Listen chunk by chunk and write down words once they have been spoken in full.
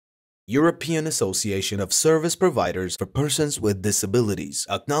European Association of Service Providers for Persons with Disabilities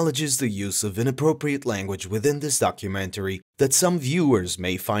acknowledges the use of inappropriate language within this documentary that some viewers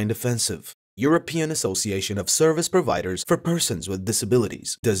may find offensive. European Association of Service Providers for Persons with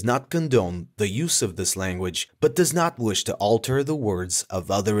Disabilities does not condone the use of this language but does not wish to alter the words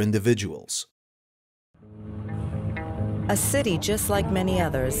of other individuals. A city just like many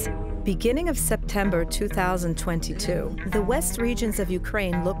others. Beginning of September 2022, the west regions of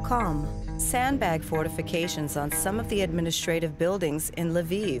Ukraine look calm. Sandbag fortifications on some of the administrative buildings in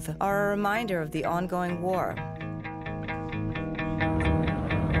Lviv are a reminder of the ongoing war.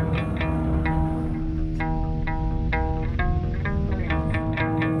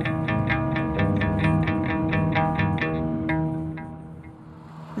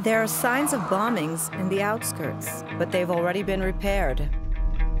 There are signs of bombings in the outskirts, but they've already been repaired.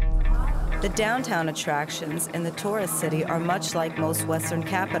 The downtown attractions in the tourist city are much like most Western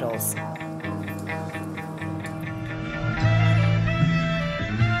capitals.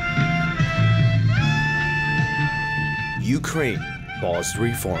 Ukraine paused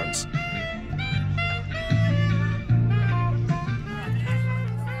reforms.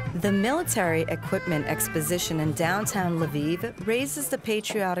 The military equipment exposition in downtown Lviv raises the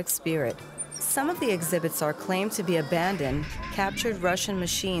patriotic spirit. Some of the exhibits are claimed to be abandoned, captured Russian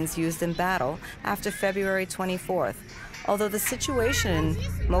machines used in battle after February 24th, although the situation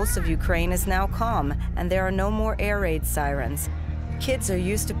in most of Ukraine is now calm and there are no more air raid sirens. Kids are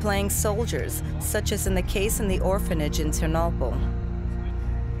used to playing soldiers, such as in the case in the orphanage in Ternopil.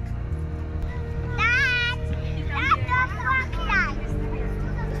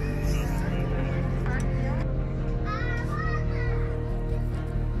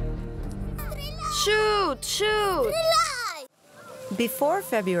 Shoot! Shoot! Before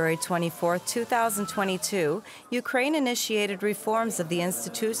February 24, 2022, Ukraine initiated reforms of the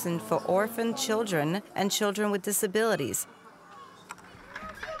Institution for Orphan Children and Children with Disabilities.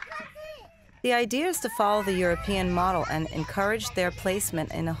 The idea is to follow the European model and encourage their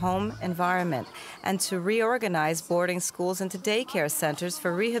placement in a home environment and to reorganize boarding schools into daycare centers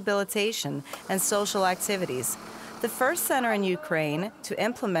for rehabilitation and social activities. The first center in Ukraine to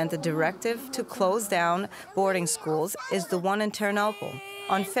implement the directive to close down boarding schools is the one in Ternopil.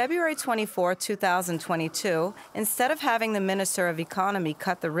 On February 24, 2022, instead of having the Minister of Economy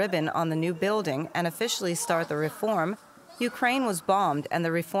cut the ribbon on the new building and officially start the reform, Ukraine was bombed and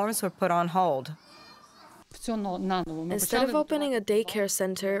the reforms were put on hold. Instead of opening a daycare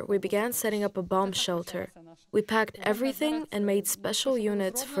center, we began setting up a bomb shelter. We packed everything and made special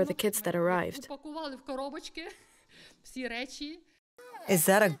units for the kids that arrived. Is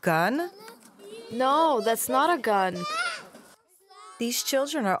that a gun? No, that's not a gun. These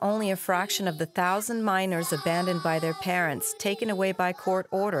children are only a fraction of the 1,000 minors abandoned by their parents, taken away by court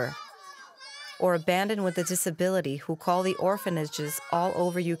order, or abandoned with a disability who call the orphanages all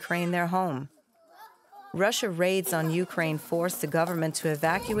over Ukraine their home. Russia raids on Ukraine forced the government to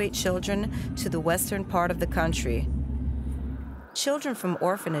evacuate children to the western part of the country. Children from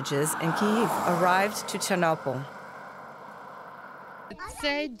orphanages in Kyiv arrived to Ternopil.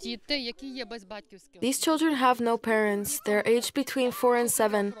 These children have no parents. They're aged between 4 and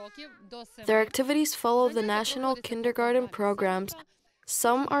 7. Their activities follow the national kindergarten programs.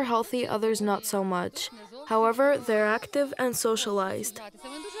 Some are healthy, others not so much. However, they're active and socialized.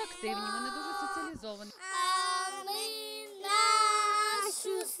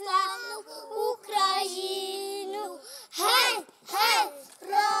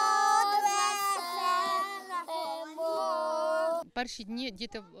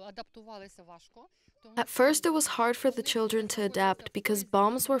 At first, it was hard for the children to adapt because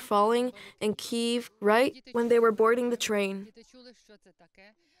bombs were falling in Kyiv right when they were boarding the train.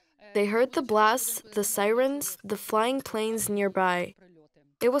 They heard the blasts, the sirens, the flying planes nearby.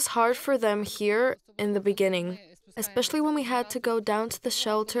 It was hard for them here in the beginning, especially when we had to go down to the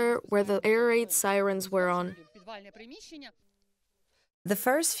shelter where the air raid sirens were on. The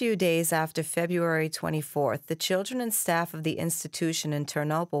first few days after February 24th, the children and staff of the institution in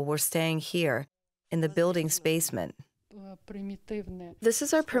Ternopil were staying here, in the building's basement. This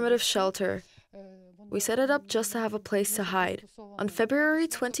is our primitive shelter. We set it up just to have a place to hide. On February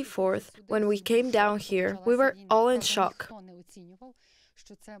 24th, when we came down here, we were all in shock.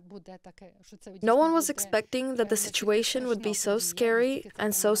 No one was expecting that the situation would be so scary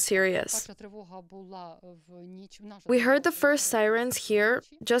and so serious. We heard the first sirens here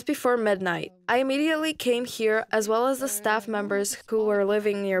just before midnight. I immediately came here, as well as the staff members who were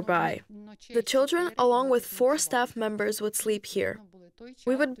living nearby. The children, along with 4 staff members, would sleep here.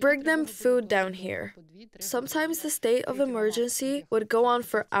 We would bring them food down here. Sometimes the state of emergency would go on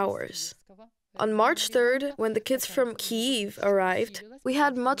for hours. On March 3rd, when the kids from Kyiv arrived, we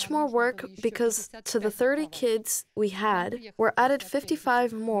had much more work because to the 30 kids we had were added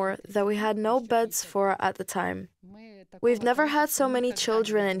 55 more that we had no beds for at the time. We've never had so many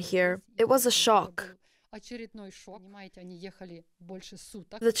children in here. It was a shock.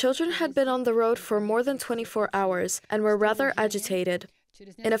 The children had been on the road for more than 24 hours and were rather agitated.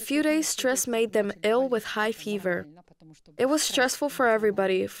 In a few days, stress made them ill with high fever. It was stressful for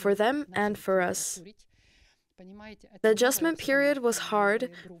everybody, for them and for us. The adjustment period was hard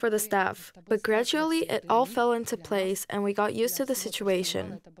for the staff, but gradually it all fell into place and we got used to the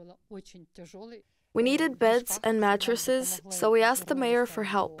situation. We needed beds and mattresses, so we asked the mayor for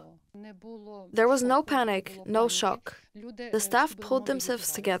help. There was no panic, no shock. The staff pulled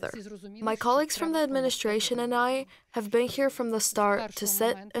themselves together. My colleagues from the administration and I have been here from the start to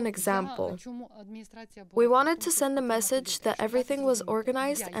set an example. We wanted to send a message that everything was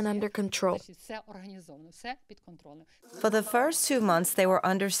organized and under control. For the first 2 months, they were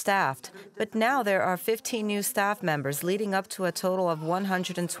understaffed, but now there are 15 new staff members, leading up to a total of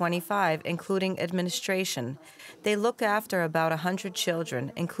 125, including administration. They look after about 100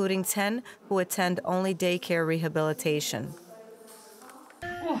 children, including 10 who attend only daycare rehabilitation.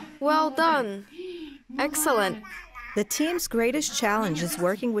 Well done! Excellent! The team's greatest challenge is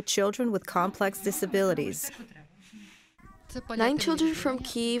working with children with complex disabilities. 9 children from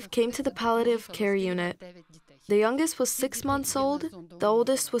Kyiv came to the palliative care unit. The youngest was 6 months old, the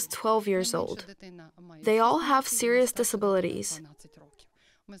oldest was 12 years old. They all have serious disabilities.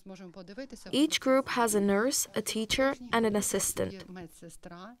 Each group has a nurse, a teacher, and an assistant.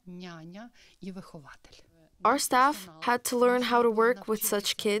 Our staff had to learn how to work with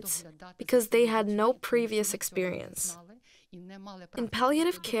such kids because they had no previous experience. In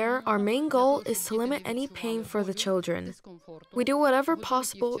palliative care, our main goal is to limit any pain for the children. We do whatever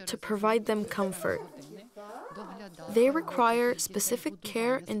possible to provide them comfort. They require specific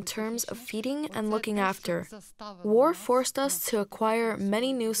care in terms of feeding and looking after. War forced us to acquire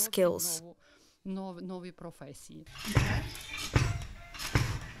many new skills.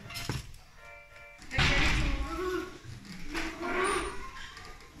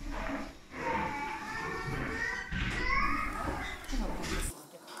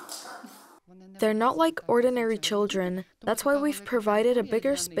 They're not like ordinary children. That's why we've provided a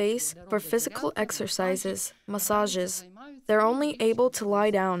bigger space for physical exercises, massages. They're only able to lie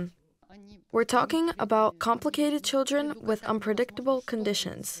down. We're talking about complicated children with unpredictable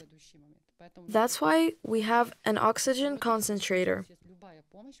conditions. That's why we have an oxygen concentrator.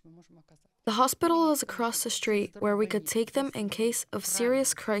 The hospital is across the street where we could take them in case of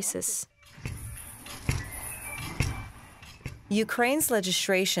serious crisis. Ukraine's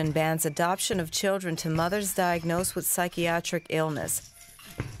legislation bans adoption of children to mothers diagnosed with psychiatric illness.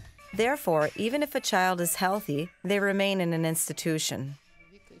 Therefore, even if a child is healthy, they remain in an institution.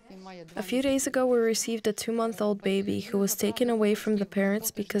 A few days ago, we received a 2-month-old baby who was taken away from the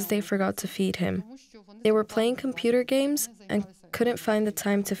parents because they forgot to feed him. They were playing computer games and couldn't find the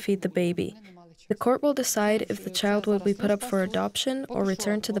time to feed the baby. The court will decide if the child will be put up for adoption or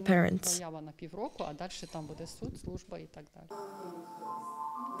returned to the parents.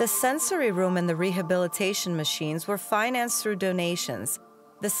 The sensory room and the rehabilitation machines were financed through donations.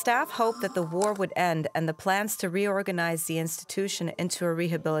 The staff hoped that the war would end and the plans to reorganize the institution into a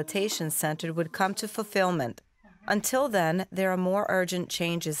rehabilitation center would come to fulfillment. Until then, there are more urgent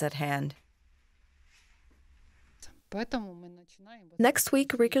changes at hand. Next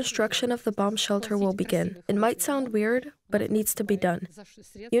week, reconstruction of the bomb shelter will begin. It might sound weird, but it needs to be done.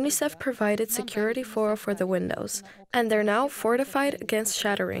 UNICEF provided security foil for the windows, and they're now fortified against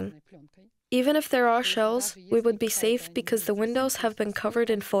shattering. Even if there are shells, we would be safe because the windows have been covered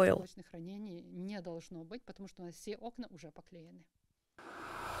in foil.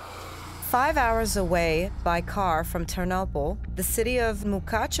 5 hours away by car from Ternopil, the city of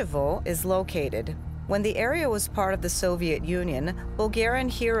Mukachevo is located. When the area was part of the Soviet Union, Bulgarian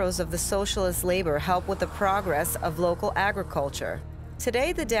heroes of the socialist labor helped with the progress of local agriculture.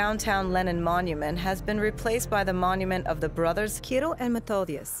 Today, the downtown Lenin monument has been replaced by the monument of the brothers Kirill and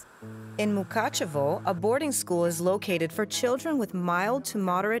Metodius. In Mukachevo, a boarding school is located for children with mild to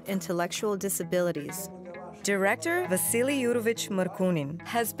moderate intellectual disabilities. Director Vasily Yurovich Markunin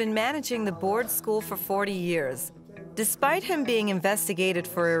has been managing the board school for 40 years. Despite him being investigated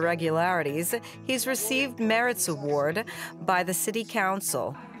for irregularities, he's received Merits Award by the City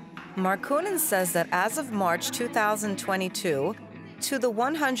Council. Markunin says that as of March 2022, to the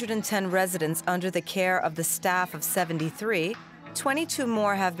 110 residents under the care of the staff of 73, 22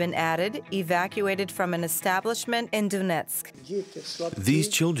 more have been added, evacuated from an establishment in Donetsk. These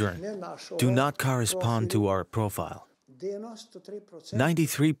children do not correspond to our profile.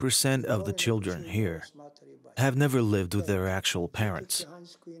 93% of the children here have never lived with their actual parents.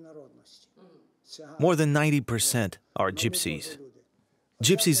 More than 90% are gypsies.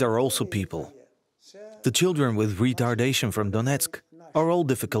 Gypsies are also people. The children with retardation from Donetsk are all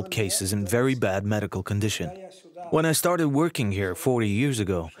difficult cases in very bad medical condition. When I started working here 40 years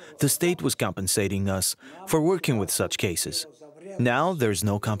ago, the state was compensating us for working with such cases. Now there's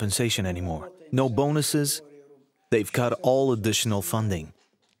no compensation anymore, no bonuses. They've cut all additional funding.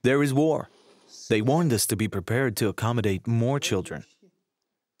 There is war. They warned us to be prepared to accommodate more children.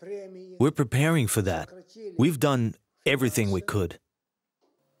 We're preparing for that. We've done everything we could.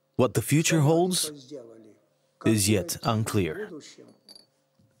 What the future holds is yet unclear.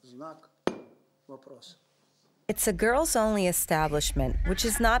 It's a girls-only establishment, which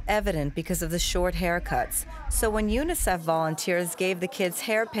is not evident because of the short haircuts. So when UNICEF volunteers gave the kids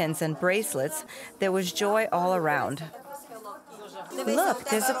hairpins and bracelets, there was joy all around. Look,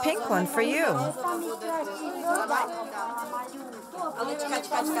 there's a pink one for you.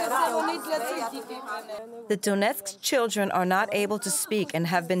 The Donetsk children are not able to speak and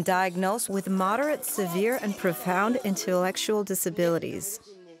have been diagnosed with moderate, severe, and profound intellectual disabilities.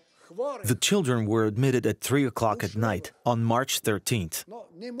 The children were admitted at 3 o'clock at night on March 13th,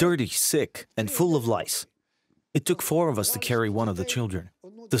 dirty, sick, and full of lice. It took 4 of us to carry one of the children.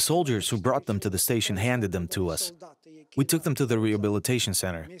 The soldiers who brought them to the station handed them to us. We took them to the rehabilitation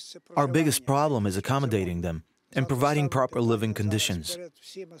center. Our biggest problem is accommodating them and providing proper living conditions.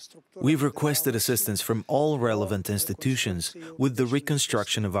 We've requested assistance from all relevant institutions with the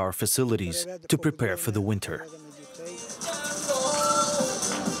reconstruction of our facilities to prepare for the winter.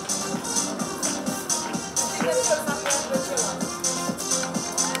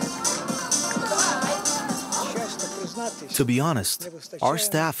 To be honest, our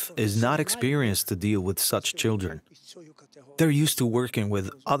staff is not experienced to deal with such children. They're used to working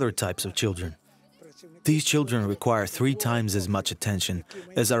with other types of children. These children require 3 times as much attention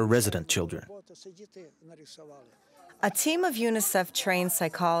as our resident children. A team of UNICEF-trained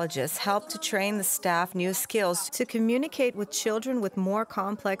psychologists helped to train the staff new skills to communicate with children with more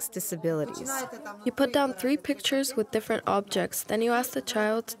complex disabilities. You put down 3 pictures with different objects, then you ask the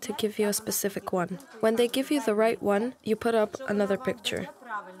child to give you a specific one. When they give you the right one, you put up another picture.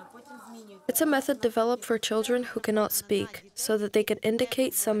 It's a method developed for children who cannot speak, so that they can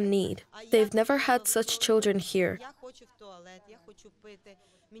indicate some need. They've never had such children here.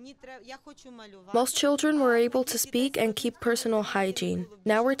 Most children were able to speak and keep personal hygiene.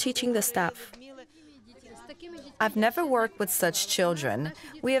 Now we're teaching the staff. I've never worked with such children.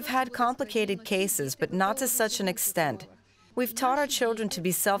 We have had complicated cases, but not to such an extent. We've taught our children to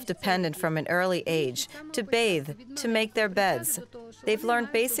be self-dependent from an early age, to bathe, to make their beds. They've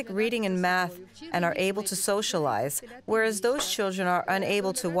learned basic reading and math and are able to socialize, whereas those children are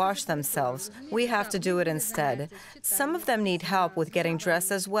unable to wash themselves. We have to do it instead. Some of them need help with getting dressed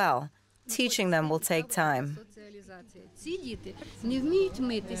as well. Teaching them will take time.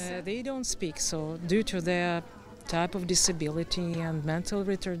 They don't speak, so due to their type of disability and mental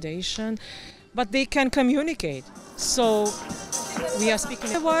retardation, but they can communicate. So we are speaking.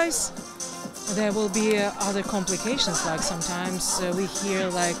 Otherwise, there will be other complications. Like sometimes we hear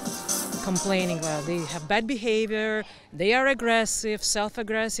like complaining that they have bad behavior, they are aggressive,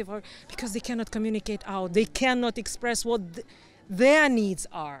 self-aggressive, or because they cannot communicate out, they cannot express what their needs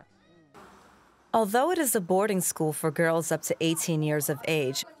are. Although it is a boarding school for girls up to 18 years of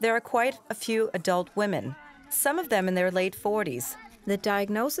age, there are quite a few adult women, some of them in their late 40s. The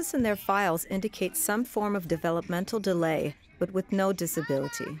diagnosis in their files indicates some form of developmental delay, but with no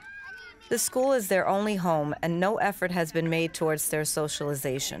disability. The school is their only home, and no effort has been made towards their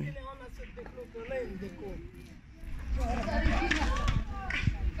socialization.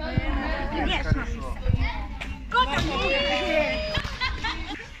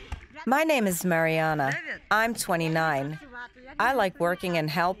 My name is Mariana. I'm 29. I like working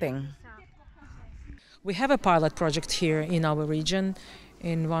and helping. We have a pilot project here in our region.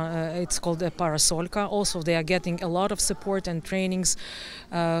 It's called Parasolka. Also, they are getting a lot of support and trainings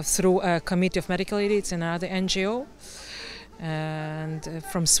through a Committee of Medical Aid. It's another NGO. And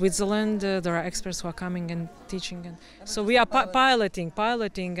from Switzerland, there are experts who are coming and teaching. And so we are piloting,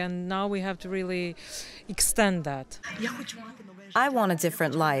 and now we have to really extend that. I want a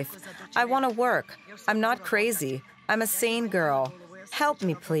different life. I want to work. I'm not crazy. I'm a sane girl. Help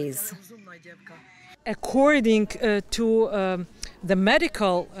me, please. According to the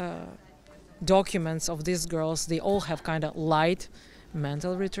medical documents of these girls, they all have kind of light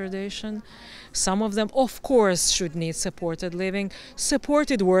mental retardation. Some of them, of course, should need supported living,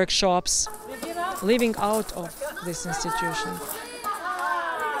 supported workshops, living out of this institution.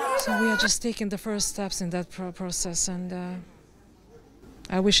 So we are just taking the first steps in that process, and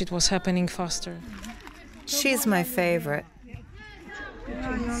I wish it was happening faster. She's my favorite.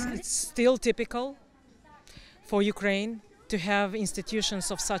 It's still typical for Ukraine to have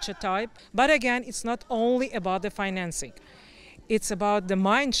institutions of such a type. But again, it's not only about the financing. It's about the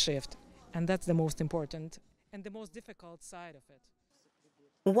mind shift, and that's the most important and the most difficult side of it.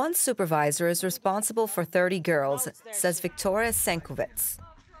 One supervisor is responsible for 30 girls, says Victoria Senkovets,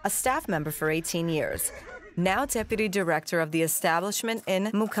 a staff member for 18 years, now deputy director of the establishment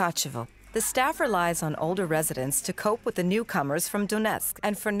in Mukachevo. The staff relies on older residents to cope with the newcomers from Donetsk,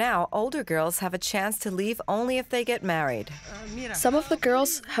 and for now, older girls have a chance to leave only if they get married. Some of the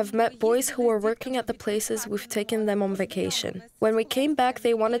girls have met boys who were working at the places we've taken them on vacation. When we came back,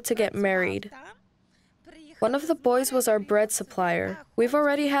 they wanted to get married. One of the boys was our bread supplier. We've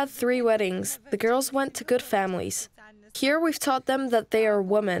already had 3 weddings. The girls went to good families. Here we've taught them that they are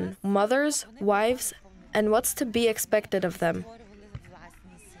women, mothers, wives, and what's to be expected of them.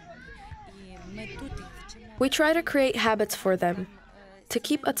 We try to create habits for them, to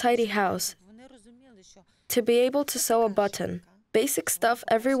keep a tidy house, to be able to sew a button, basic stuff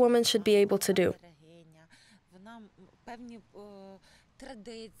every woman should be able to do.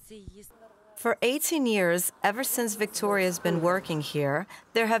 For 18 years, ever since Victoria's been working here,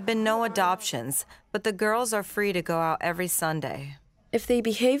 there have been no adoptions, but the girls are free to go out every Sunday. If they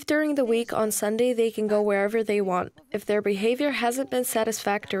behave during the week, on Sunday they can go wherever they want. If their behavior hasn't been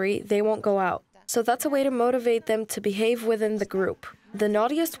satisfactory, they won't go out. So that's a way to motivate them to behave within the group. The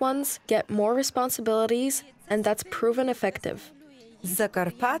naughtiest ones get more responsibilities, and that's proven effective.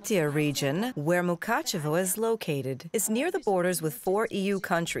 Zakarpattia region, where Mukachevo is located, is near the borders with 4 EU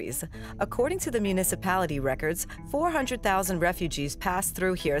countries. According to the municipality records, 400,000 refugees passed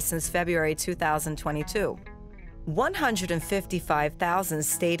through here since February 2022. 155,000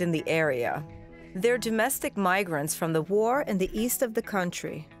 stayed in the area. They're domestic migrants from the war in the east of the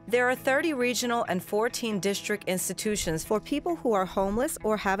country. There are 30 regional and 14 district institutions for people who are homeless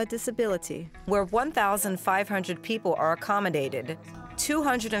or have a disability, where 1,500 people are accommodated.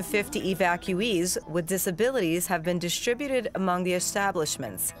 250 evacuees with disabilities have been distributed among the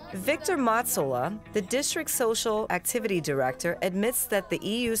establishments. Victor Matsola, the district social activity director, admits that the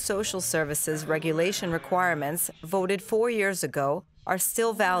EU social services regulation requirements voted 4 years ago are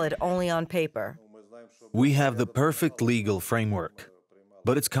still valid only on paper. We have the perfect legal framework,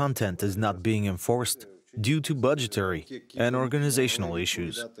 but its content is not being enforced due to budgetary and organizational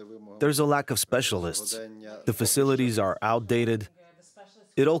issues. There's a lack of specialists. The facilities are outdated.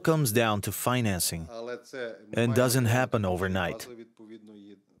 It all comes down to financing and doesn't happen overnight.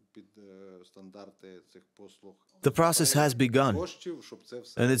 The process has begun,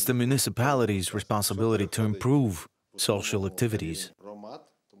 and it's the municipality's responsibility to improve social activities.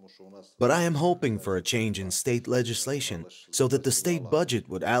 But I am hoping for a change in state legislation so that the state budget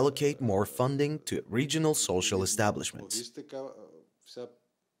would allocate more funding to regional social establishments.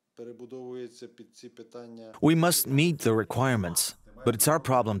 We must meet the requirements, but it's our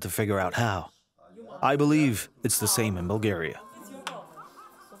problem to figure out how. I believe it's the same in Bulgaria.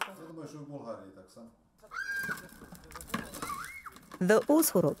 The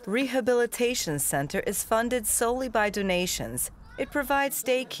Uzhhorod Rehabilitation Center is funded solely by donations. It provides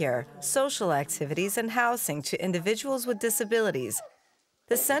daycare, social activities, and housing to individuals with disabilities.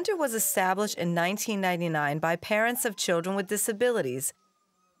 The center was established in 1999 by parents of children with disabilities.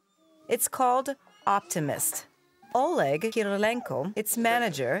 It's called Optimist. Oleg Kirilenko, its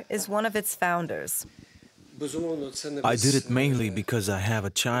manager, is one of its founders. I did it mainly because I have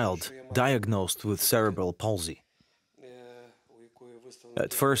a child diagnosed with cerebral palsy.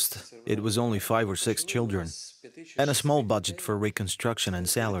 At first, it was only 5 or 6 children, and a small budget for reconstruction and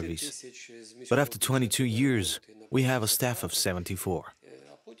salaries. But after 22 years, we have a staff of 74.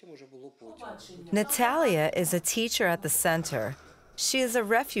 Natalia is a teacher at the center. She is a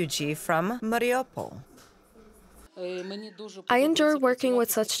refugee from Mariupol. I enjoy working with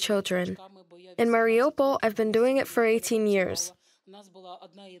such children. In Mariupol, I've been doing it for 18 years.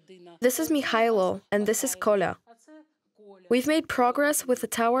 This is Mikhailo, and this is Koля. We've made progress with the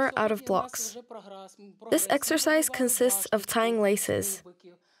tower out of blocks. This exercise consists of tying laces.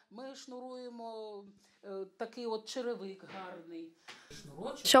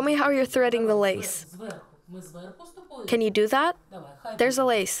 Show me how you're threading the lace. Can you do that? There's a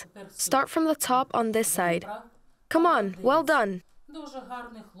lace. Start from the top on this side. Come on, well done.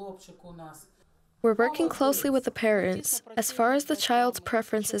 We're working closely with the parents as far as the child's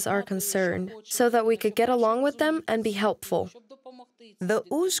preferences are concerned, so that we could get along with them and be helpful. The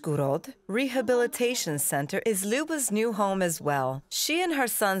Uzhgorod Rehabilitation Center is Lyuba's new home as well. She and her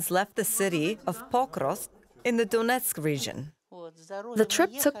sons left the city of Pokrovsk in the Donetsk region. The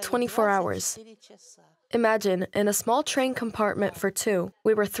trip took 24 hours. Imagine, in a small train compartment for two,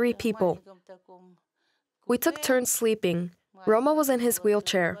 we were 3 people. We took turns sleeping. Roma was in his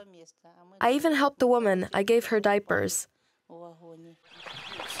wheelchair. I even helped the woman. I gave her diapers.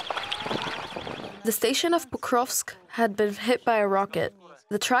 The station of Pokrovsk had been hit by a rocket.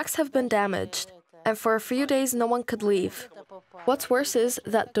 The tracks have been damaged, and for a few days no one could leave. What's worse is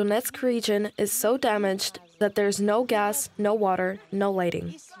that Donetsk region is so damaged that there's no gas, no water, no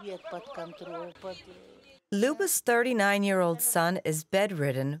lighting. Lyuba's 39-year-old son is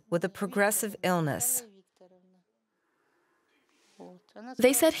bedridden with a progressive illness.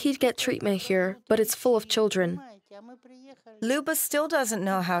 They said he'd get treatment here, but it's full of children. Lyuba still doesn't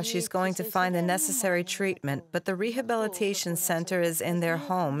know how she's going to find the necessary treatment, but the rehabilitation center is in their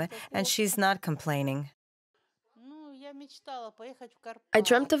home, and she's not complaining. I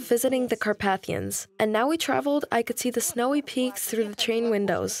dreamt of visiting the Carpathians, and now we traveled, I could see the snowy peaks through the train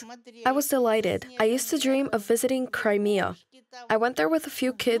windows. I was delighted. I used to dream of visiting Crimea. I went there with a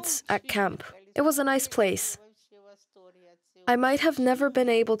few kids at camp. It was a nice place. I might have never been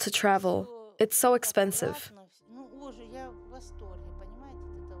able to travel. It's so expensive.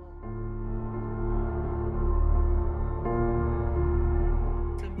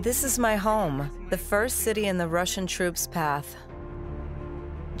 This is my home, the first city in the Russian troops' path.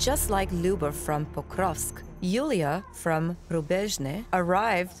 Just like Lyuba from Pokrovsk, Yulia from Rubezhne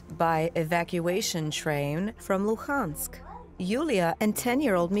arrived by evacuation train from Luhansk. Yulia and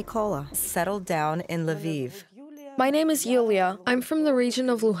 10-year-old Mykola settled down in Lviv. My name is Yulia. I'm from the region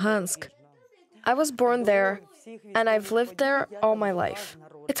of Luhansk. I was born there, and I've lived there all my life.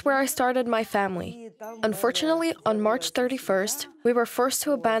 It's where I started my family. Unfortunately, on March 31st, we were forced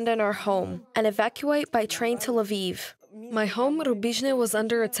to abandon our home and evacuate by train to Lviv. My home, Rubezhne, was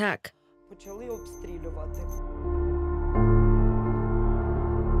under attack.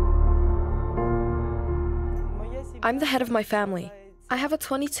 I'm the head of my family. I have a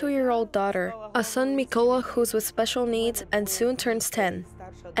 22-year-old daughter, a son Mykola who's with special needs and soon turns 10,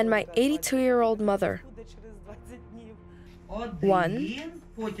 and my 82-year-old mother. 1.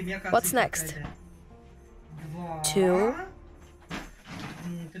 What's next? 2.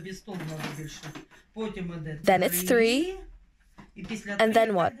 Then it's 3. And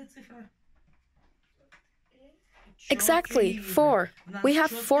then what? Exactly, 4. We have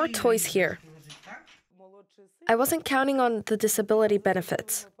 4 toys here. I wasn't counting on the disability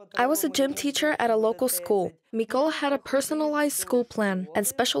benefits. I was a gym teacher at a local school. Mykola had a personalized school plan and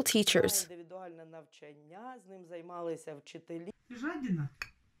special teachers.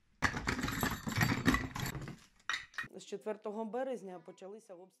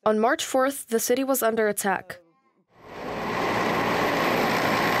 On March 4th, the city was under attack.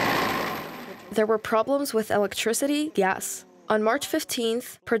 There were problems with electricity, gas. On March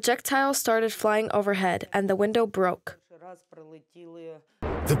 15th, projectiles started flying overhead and the window broke.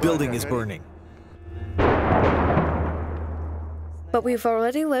 The building is burning. But we've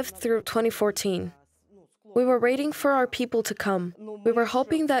already lived through 2014. We were waiting for our people to come. We were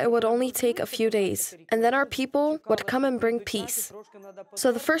hoping that it would only take a few days, and then our people would come and bring peace.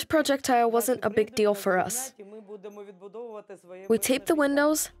 So the first projectile wasn't a big deal for us. We taped the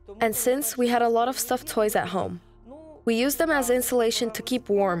windows, and since we had a lot of stuffed toys at home, we used them as insulation to keep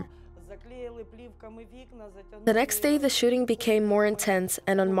warm. The next day, the shooting became more intense,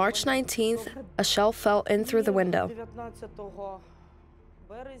 and on March 19th, a shell fell in through the window.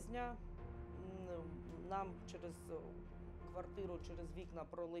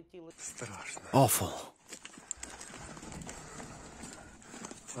 Awful.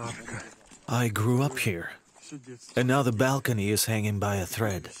 I grew up here, and now the balcony is hanging by a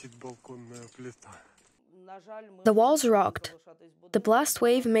thread. The walls rocked. The blast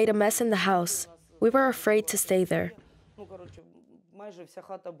wave made a mess in the house. We were afraid to stay there.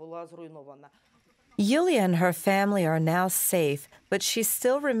 Yulia and her family are now safe, but she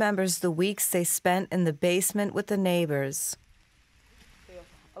still remembers the weeks they spent in the basement with the neighbors.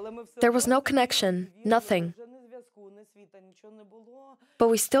 There was no connection, nothing. But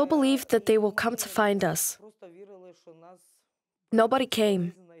we still believed that they will come to find us. Nobody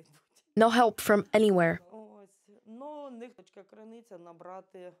came. No help from anywhere.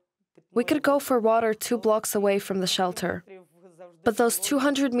 We could go for water 2 blocks away from the shelter. But those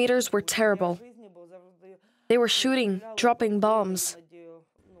 200 meters were terrible. They were shooting, dropping bombs.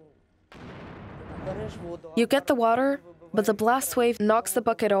 You get the water, but the blast wave knocks the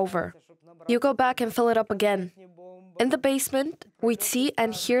bucket over. You go back and fill it up again. In the basement, we'd see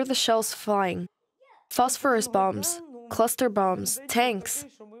and hear the shells flying. Phosphorus bombs, cluster bombs, tanks.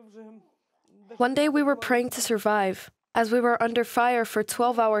 One day we were praying to survive, as we were under fire for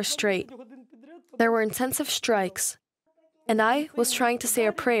 12 hours straight. There were intensive strikes, and I was trying to say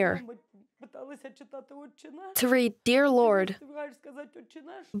a prayer, to read, "Dear Lord,"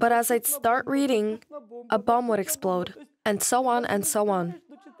 but as I'd start reading, a bomb would explode, and so on and so on.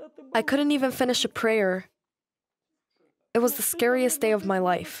 I couldn't even finish a prayer. It was the scariest day of my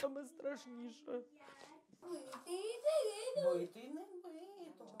life.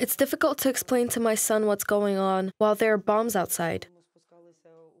 It's difficult to explain to my son what's going on while there are bombs outside.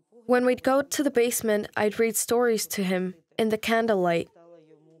 When we'd go to the basement, I'd read stories to him in the candlelight.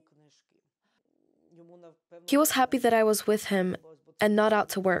 He was happy that I was with him and not out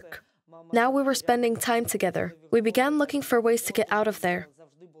to work. Now we were spending time together. We began looking for ways to get out of there.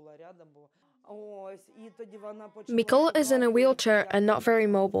 Mikola is in a wheelchair and not very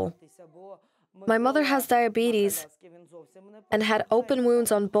mobile. My mother has diabetes and had open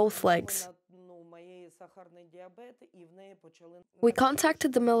wounds on both legs. We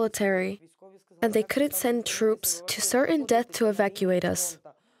contacted the military, and they couldn't send troops to certain death to evacuate us.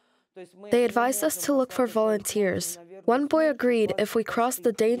 They advised us to look for volunteers. One boy agreed if we crossed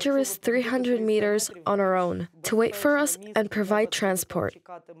the dangerous 300 meters on our own, to wait for us and provide transport.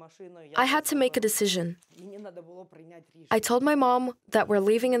 I had to make a decision. I told my mom that we're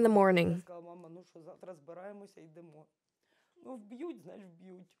leaving in the morning.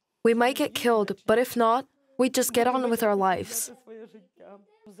 We might get killed, but if not, we'd just get on with our lives.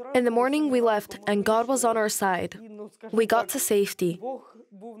 In the morning we left, and God was on our side. We got to safety.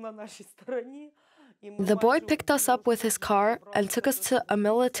 The boy picked us up with his car and took us to a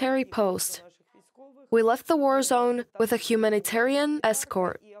military post. We left the war zone with a humanitarian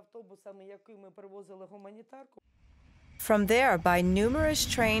escort. From there, by numerous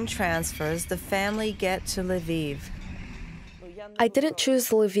train transfers, the family get to Lviv. I didn't choose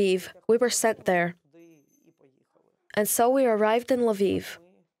Lviv. We were sent there. And so we arrived in Lviv.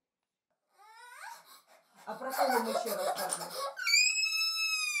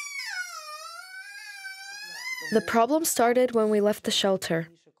 The problem started when we left the shelter.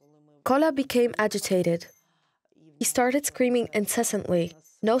 Kola became agitated. He started screaming incessantly.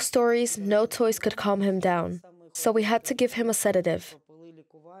 No stories, no toys could calm him down. So we had to give him a sedative.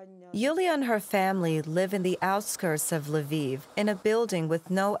 Yulia and her family live in the outskirts of Lviv, in a building with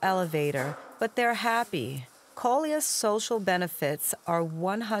no elevator, but they're happy. Kolya's social benefits are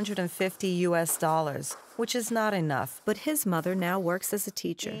 $150, which is not enough, but his mother now works as a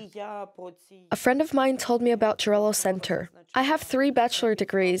teacher. A friend of mine told me about Jirelo Center. I have 3 bachelor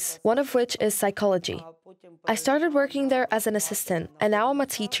degrees, one of which is psychology. I started working there as an assistant, and now I'm a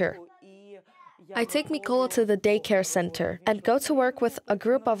teacher. I take Mikola to the daycare center and go to work with a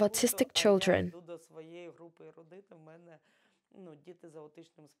group of autistic children.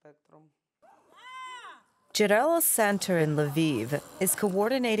 Jirelo Center in Lviv is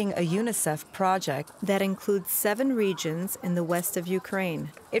coordinating a UNICEF project that includes 7 regions in the west of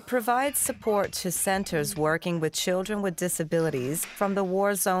Ukraine. It provides support to centers working with children with disabilities from the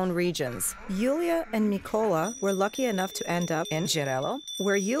war zone regions. Yulia and Mikola were lucky enough to end up in Jirelo,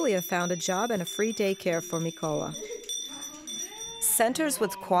 where Yulia found a job and a free daycare for Mikola. Centers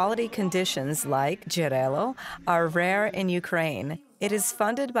with quality conditions like Jirelo are rare in Ukraine. It is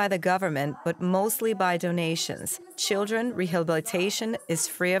funded by the government, but mostly by donations. Children rehabilitation is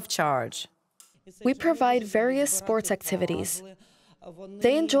free of charge. We provide various sports activities.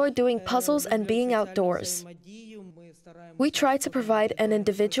 They enjoy doing puzzles and being outdoors. We try to provide an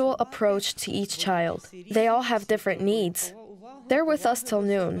individual approach to each child. They all have different needs. They're with us till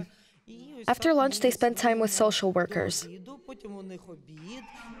noon. After lunch, they spend time with social workers.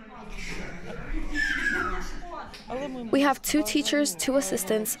 We have 2 teachers, 2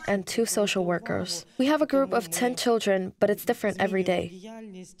 assistants, and 2 social workers. We have a group of 10 children, but it's different every day.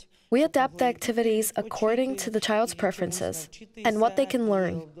 We adapt the activities according to the child's preferences and what they can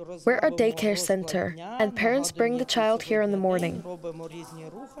learn. We're a daycare center, and parents bring the child here in the morning.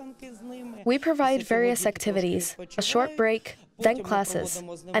 We provide various activities, a short break, then classes,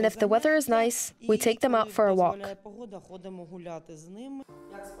 and if the weather is nice, we take them out for a walk.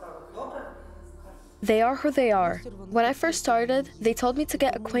 They are who they are. When I first started, they told me to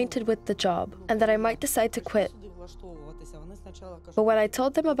get acquainted with the job and that I might decide to quit. But when I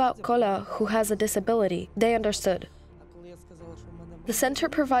told them about Kola, who has a disability, they understood. The center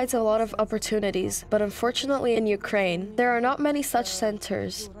provides a lot of opportunities, but unfortunately in Ukraine, there are not many such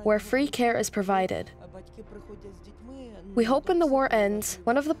centers where free care is provided. We hope when the war ends,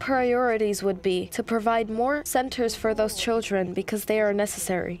 one of the priorities would be to provide more centers for those children because they are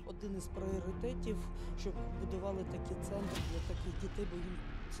necessary.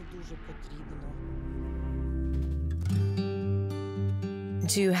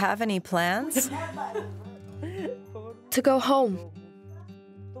 Do you have any plans? To go home.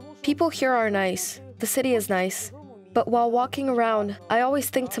 People here are nice. The city is nice. But while walking around, I always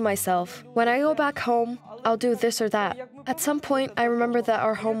think to myself, when I go back home, I'll do this or that. At some point, I remember that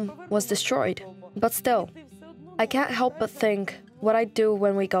our home was destroyed. But still, I can't help but think what I'd do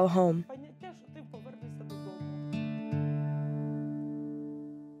when we go home.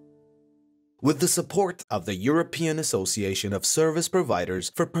 With the support of the European Association of Service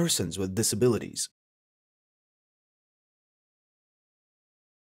Providers for Persons with Disabilities,